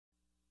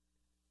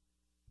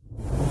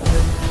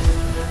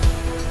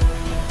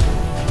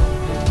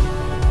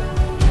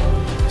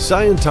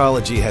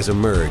Scientology has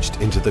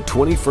emerged into the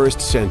 21st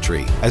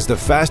century as the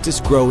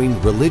fastest growing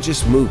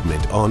religious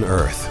movement on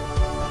Earth.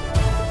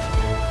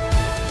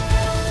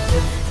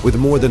 With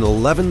more than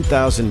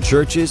 11,000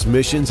 churches,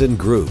 missions, and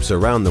groups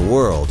around the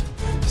world,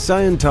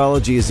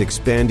 Scientology is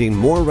expanding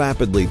more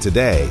rapidly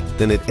today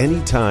than at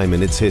any time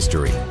in its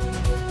history.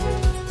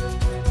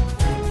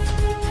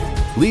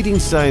 Leading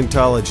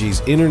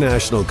Scientology's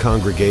international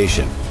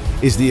congregation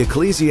is the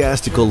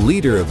ecclesiastical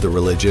leader of the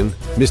religion,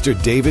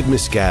 Mr. David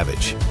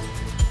Miscavige.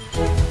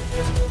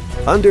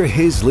 Under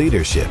his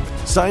leadership,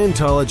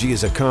 Scientology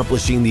is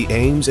accomplishing the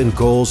aims and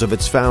goals of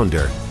its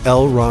founder,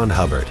 L. Ron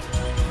Hubbard.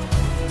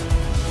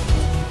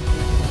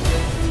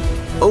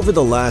 Over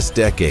the last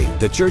decade,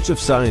 the Church of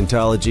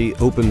Scientology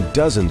opened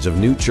dozens of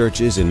new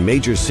churches in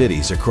major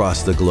cities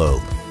across the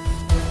globe.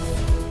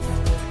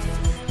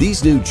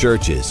 These new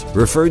churches,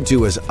 referred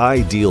to as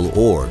ideal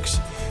orgs,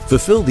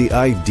 fulfill the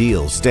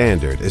ideal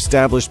standard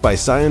established by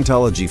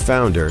Scientology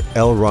founder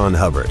L. Ron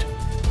Hubbard.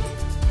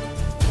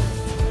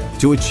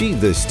 To achieve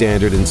this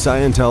standard in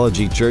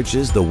Scientology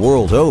churches the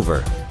world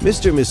over,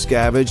 Mr.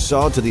 Miscavige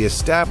saw to the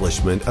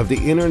establishment of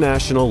the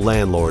International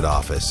Landlord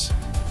Office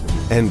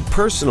and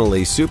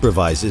personally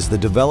supervises the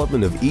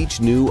development of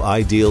each new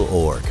ideal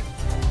org,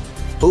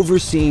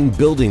 overseeing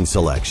building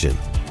selection,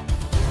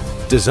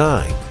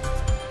 design,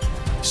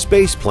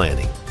 space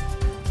planning,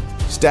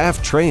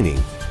 staff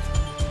training,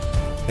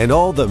 and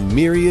all the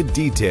myriad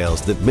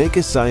details that make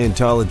a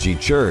Scientology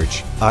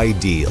church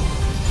ideal.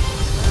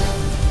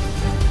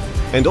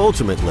 And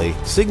ultimately,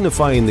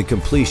 signifying the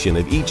completion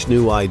of each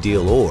new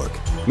ideal org,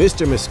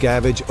 Mr.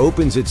 Miscavige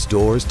opens its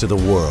doors to the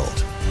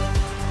world.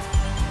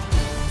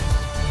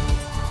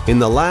 In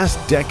the last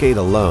decade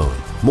alone,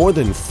 more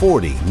than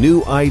 40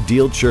 new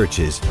ideal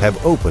churches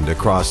have opened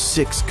across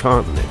 6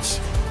 continents.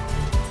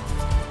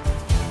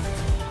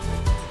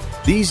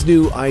 These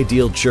new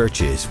ideal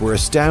churches were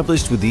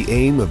established with the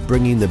aim of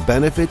bringing the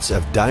benefits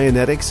of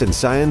Dianetics and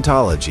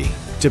Scientology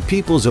to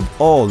peoples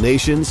of all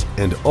nations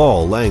and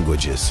all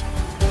languages.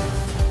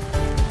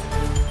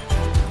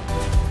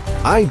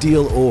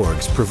 Ideal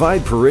orgs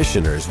provide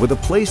parishioners with a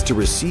place to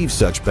receive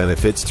such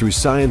benefits through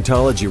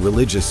Scientology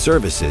religious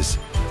services,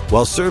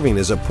 while serving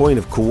as a point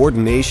of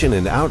coordination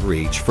and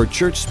outreach for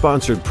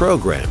church-sponsored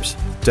programs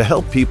to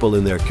help people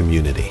in their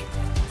community.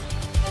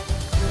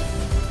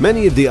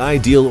 Many of the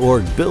ideal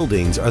org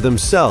buildings are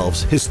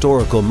themselves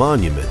historical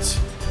monuments,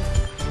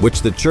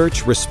 which the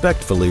church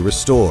respectfully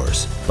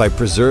restores by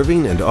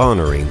preserving and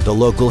honoring the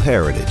local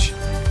heritage.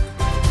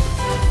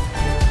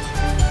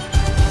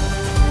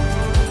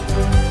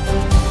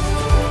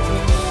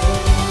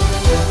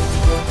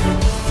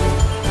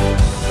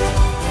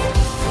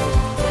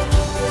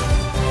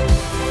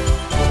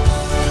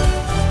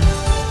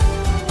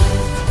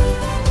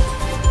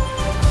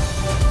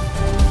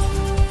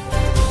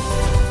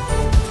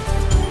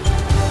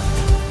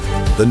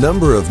 The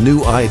number of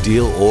new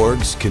ideal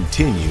orgs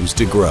continues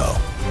to grow.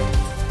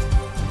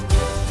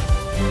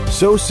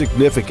 So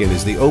significant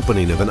is the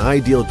opening of an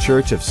ideal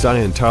church of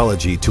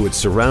Scientology to its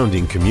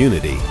surrounding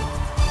community.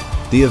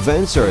 The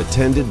events are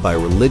attended by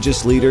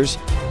religious leaders,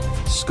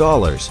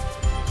 scholars,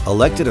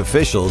 elected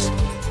officials,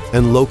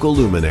 and local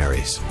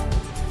luminaries.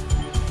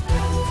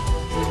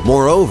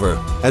 Moreover,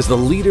 as the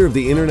leader of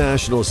the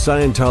International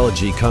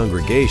Scientology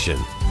congregation,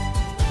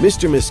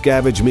 Mr.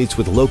 Miscavige meets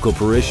with local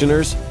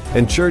parishioners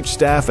and church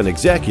staff and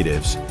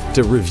executives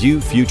to review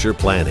future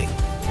planning.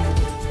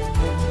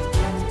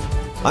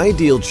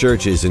 Ideal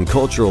churches and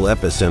cultural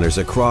epicenters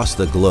across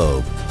the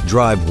globe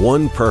drive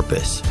one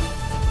purpose: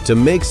 to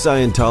make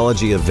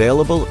Scientology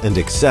available and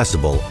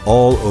accessible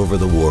all over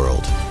the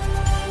world.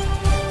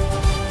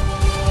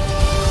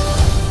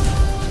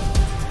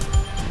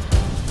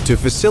 To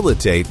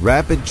facilitate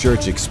rapid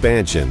church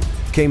expansion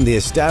came the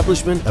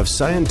establishment of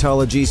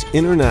Scientology's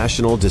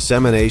International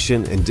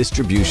Dissemination and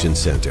Distribution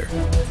Center.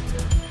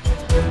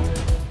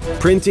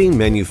 Printing,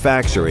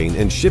 manufacturing,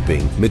 and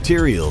shipping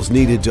materials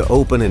needed to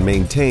open and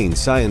maintain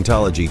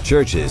Scientology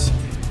churches,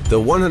 the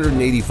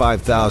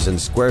 185,000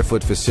 square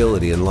foot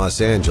facility in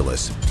Los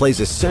Angeles plays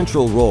a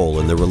central role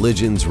in the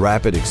religion's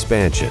rapid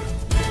expansion.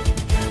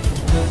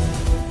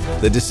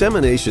 The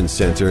Dissemination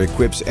Center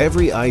equips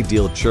every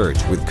ideal church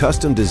with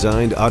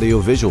custom-designed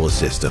audiovisual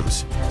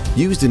systems,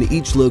 used in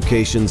each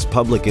location's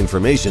public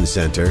information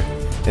center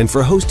and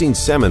for hosting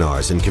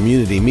seminars and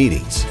community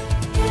meetings.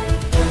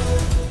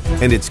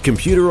 And its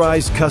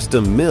computerized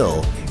custom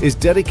mill is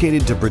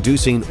dedicated to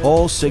producing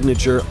all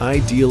signature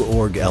ideal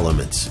org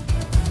elements.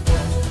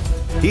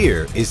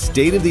 Here is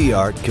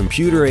state-of-the-art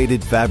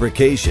computer-aided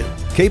fabrication,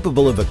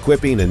 capable of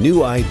equipping a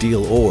new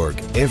ideal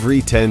org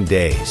every 10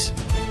 days.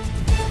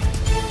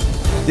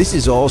 This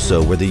is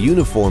also where the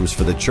uniforms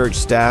for the church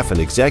staff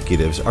and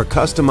executives are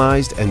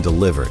customized and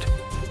delivered.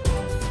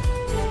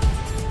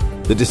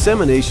 The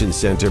Dissemination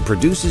Center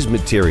produces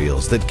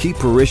materials that keep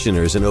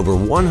parishioners in over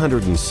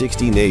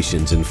 160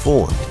 nations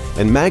informed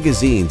and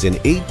magazines in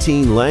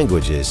 18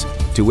 languages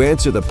to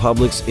answer the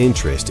public's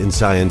interest in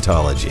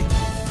Scientology.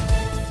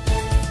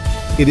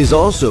 It is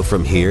also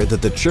from here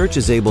that the church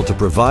is able to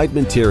provide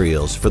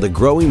materials for the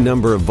growing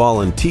number of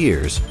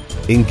volunteers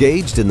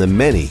engaged in the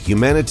many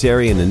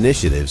humanitarian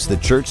initiatives the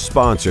church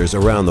sponsors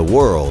around the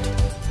world,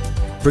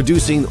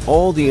 producing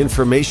all the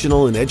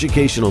informational and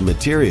educational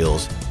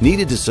materials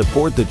needed to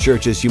support the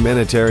church's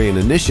humanitarian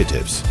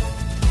initiatives,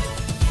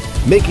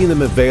 making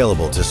them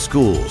available to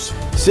schools,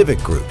 civic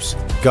groups,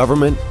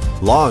 government,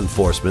 law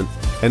enforcement,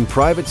 and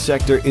private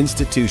sector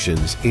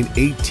institutions in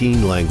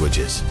 18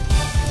 languages.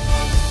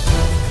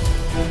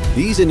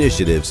 These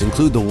initiatives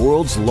include the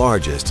world's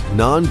largest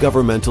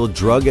non-governmental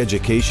drug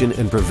education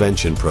and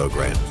prevention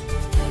program.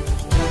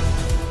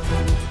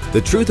 The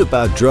Truth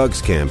About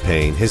Drugs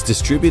campaign has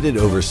distributed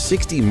over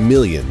 60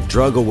 million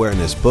drug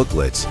awareness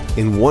booklets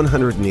in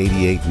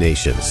 188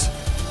 nations.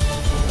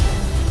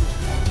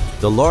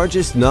 The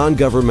largest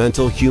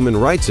non-governmental human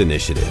rights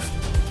initiative,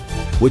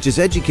 which has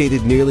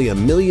educated nearly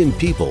 1 million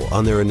people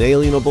on their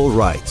inalienable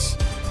rights.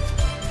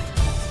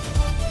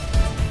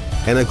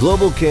 And a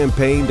global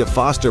campaign to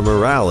foster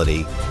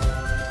morality,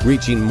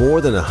 reaching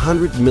more than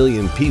 100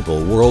 million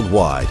people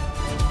worldwide.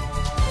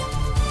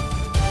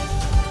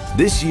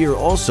 This year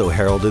also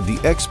heralded the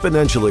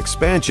exponential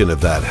expansion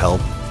of that help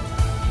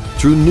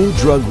through new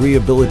drug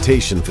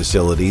rehabilitation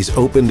facilities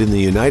opened in the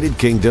United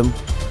Kingdom,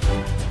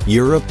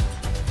 Europe,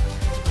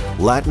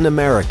 Latin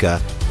America,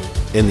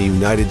 and the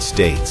United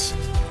States,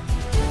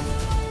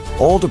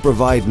 all to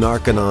provide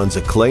Narcanon's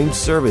acclaimed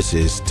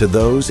services to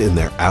those in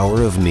their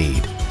hour of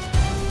need.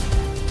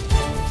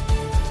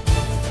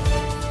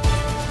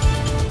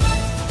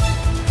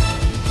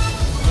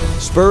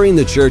 Spurring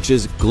the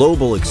church's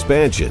global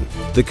expansion,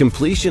 the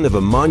completion of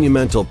a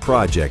monumental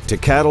project to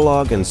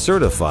catalog and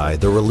certify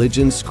the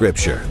religion's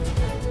scripture.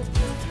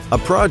 A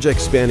project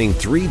spanning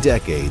 3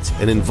 decades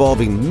and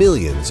involving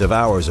millions of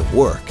hours of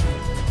work,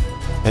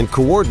 and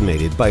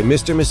coordinated by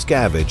Mr.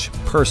 Miscavige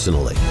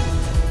personally.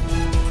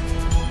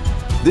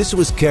 This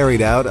was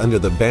carried out under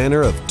the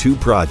banner of 2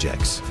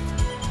 projects.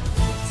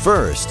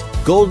 First,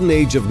 Golden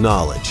Age of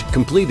Knowledge,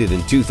 completed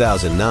in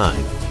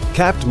 2009,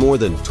 capped more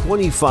than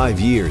 25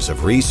 years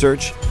of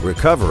research,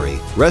 recovery,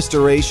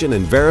 restoration,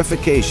 and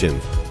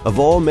verification of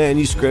all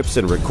manuscripts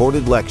and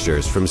recorded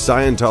lectures from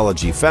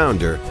Scientology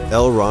founder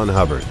L. Ron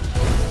Hubbard.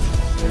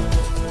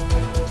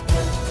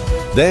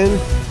 Then,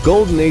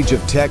 Golden Age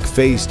of Tech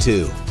Phase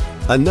 2,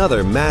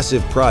 another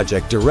massive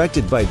project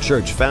directed by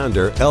church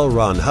founder L.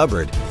 Ron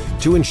Hubbard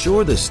to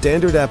ensure the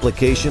standard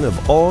application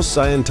of all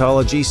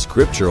Scientology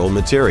scriptural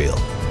material.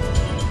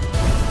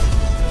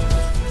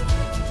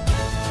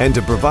 And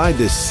to provide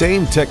this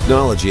same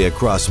technology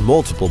across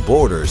multiple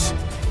borders,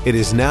 it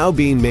is now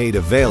being made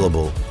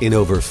available in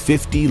over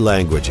 50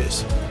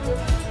 languages.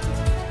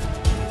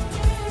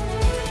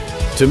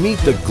 To meet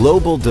the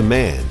global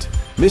demand,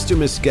 Mr.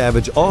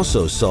 Miscavige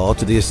also saw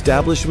to the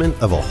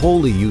establishment of a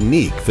wholly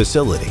unique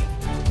facility,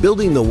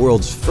 building the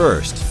world's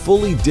first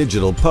fully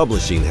digital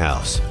publishing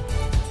house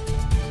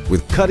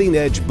with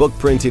cutting-edge book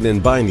printing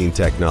and binding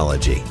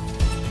technology,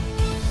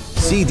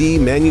 CD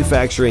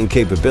manufacturing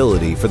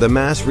capability for the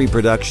mass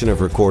reproduction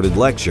of recorded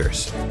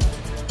lectures,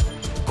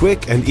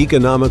 quick and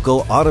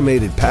economical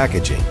automated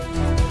packaging,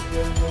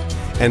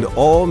 and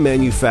all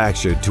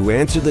manufactured to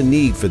answer the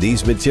need for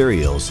these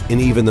materials in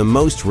even the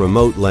most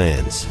remote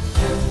lands.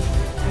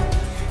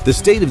 The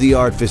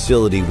state-of-the-art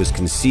facility was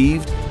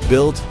conceived,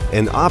 built,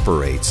 and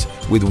operates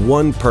with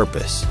one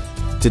purpose: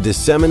 to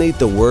disseminate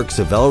the works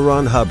of L.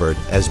 Ron Hubbard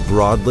as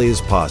broadly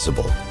as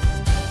possible.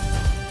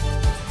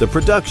 The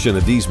production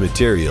of these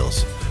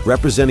materials,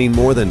 representing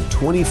more than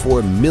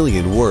 24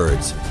 million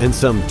words and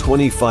some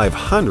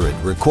 2,500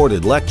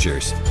 recorded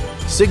lectures,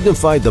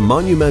 signified the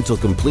monumental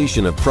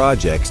completion of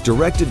projects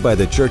directed by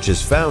the church's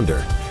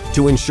founder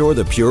to ensure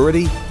the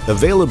purity,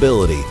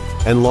 availability,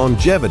 and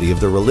longevity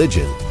of the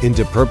religion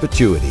into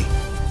perpetuity.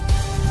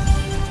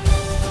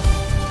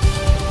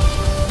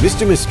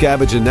 Mr.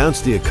 Miscavige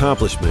announced the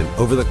accomplishment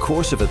over the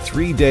course of a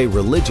 3-day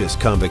religious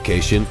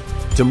convocation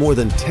to more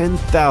than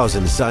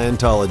 10,000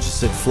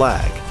 Scientologists at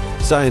FLAG,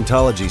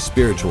 Scientology's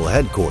spiritual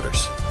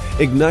headquarters,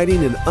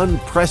 igniting an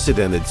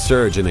unprecedented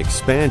surge and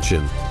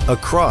expansion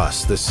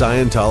across the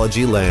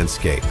Scientology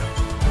landscape.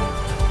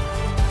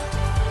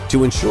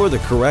 To ensure the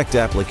correct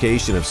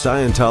application of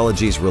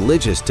Scientology's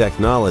religious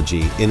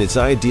technology in its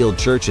ideal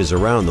churches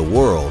around the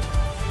world,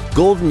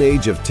 Golden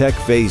Age of Tech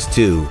Phase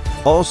 2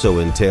 also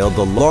entailed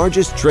the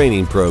largest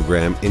training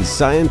program in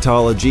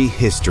Scientology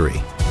history.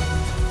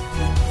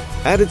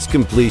 At its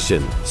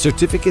completion,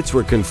 certificates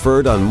were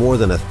conferred on more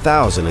than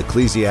 1,000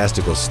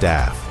 ecclesiastical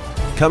staff,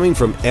 coming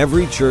from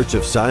every church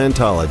of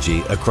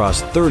Scientology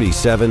across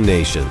 37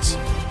 nations.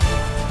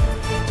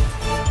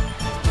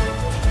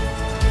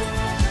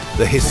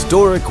 The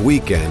historic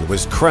weekend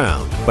was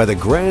crowned by the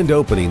grand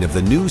opening of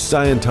the new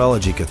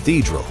Scientology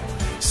Cathedral,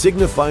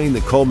 signifying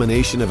the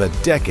culmination of a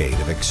decade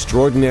of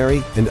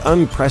extraordinary and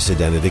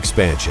unprecedented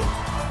expansion.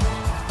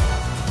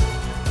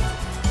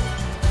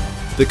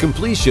 The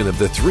completion of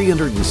the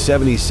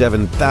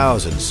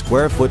 377,000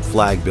 square foot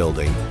flag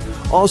building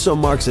also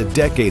marks a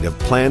decade of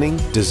planning,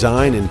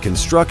 design, and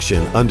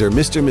construction under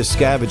Mr.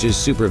 Miscavige's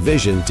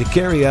supervision to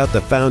carry out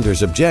the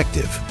founder's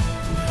objective,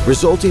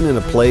 resulting in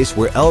a place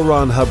where L.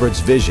 Ron Hubbard's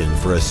vision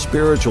for a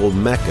spiritual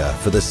mecca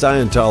for the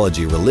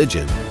Scientology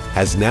religion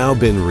has now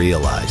been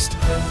realized.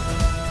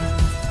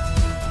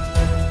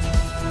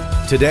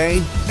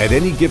 Today, at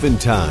any given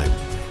time,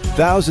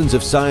 thousands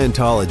of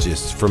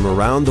Scientologists from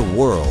around the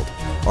world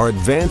are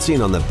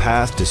advancing on the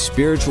path to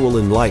spiritual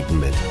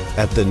enlightenment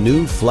at the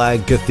new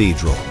Flag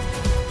Cathedral.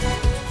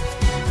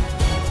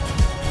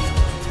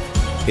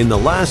 In the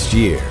last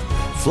year,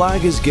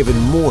 Flag has given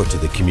more to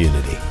the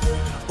community,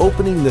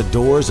 opening the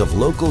doors of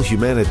local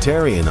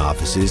humanitarian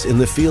offices in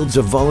the fields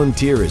of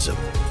volunteerism,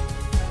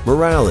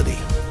 morality,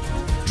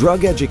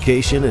 drug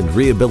education and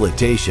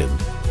rehabilitation,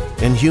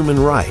 and human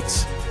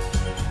rights.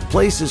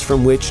 Places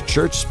from which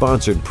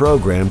church-sponsored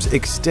programs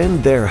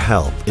extend their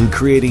help in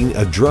creating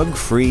a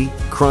drug-free,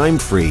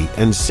 crime-free,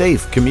 and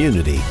safe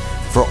community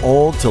for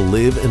all to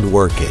live and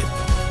work in.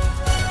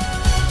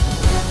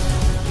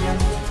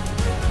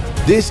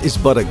 This is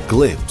but a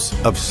glimpse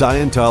of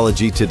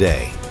Scientology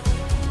today.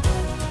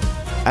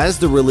 As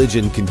the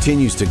religion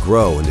continues to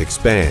grow and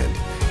expand,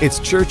 its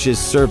churches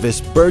service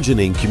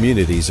burgeoning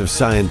communities of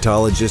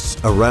Scientologists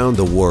around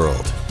the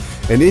world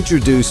and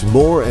introduce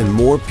more and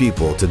more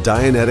people to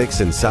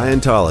Dianetics and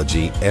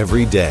Scientology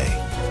every day.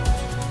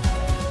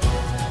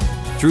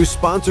 Through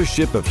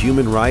sponsorship of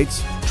human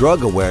rights,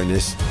 drug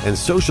awareness, and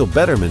social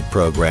betterment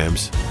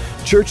programs,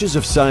 churches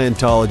of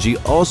Scientology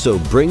also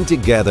bring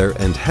together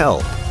and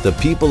help the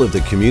people of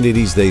the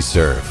communities they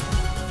serve,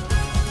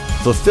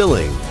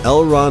 fulfilling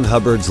L. Ron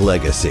Hubbard's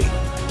legacy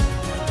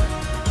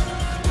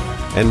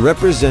and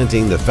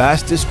representing the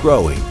fastest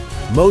growing,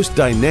 most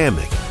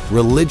dynamic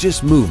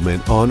religious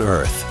movement on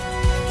earth.